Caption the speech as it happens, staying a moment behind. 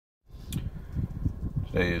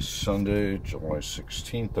Today is Sunday, July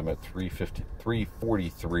 16th. I'm at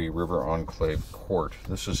 343 River Enclave Court.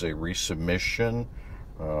 This is a resubmission.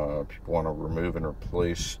 People want to remove and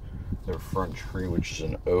replace their front tree, which is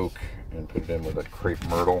an oak, and put it in with a crepe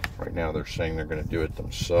myrtle. Right now they're saying they're going to do it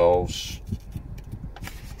themselves.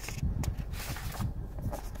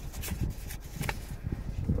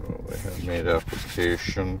 So they have made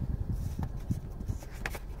application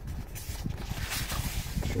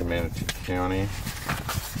to Manatee County.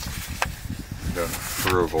 Got an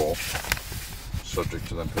approval, subject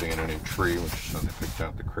to them putting in a new tree, which is when they picked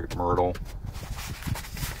out the crepe myrtle.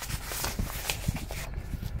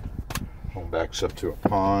 Home backs up to a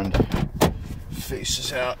pond,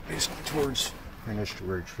 faces out basically towards an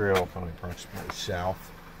estuary trail, probably approximately south.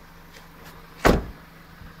 There's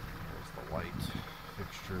the light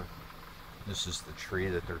fixture. This is the tree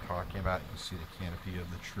that they're talking about. You can see the canopy of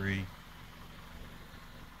the tree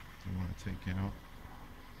they want to take out.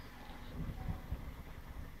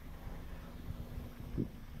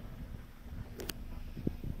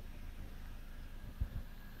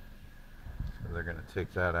 They're going to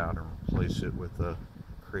take that out and replace it with a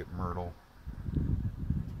crepe myrtle.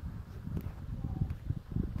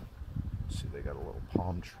 See, they got a little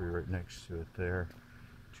palm tree right next to it there.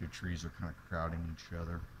 Two trees are kind of crowding each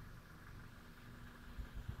other.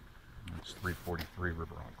 It's 343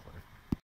 River Enclave.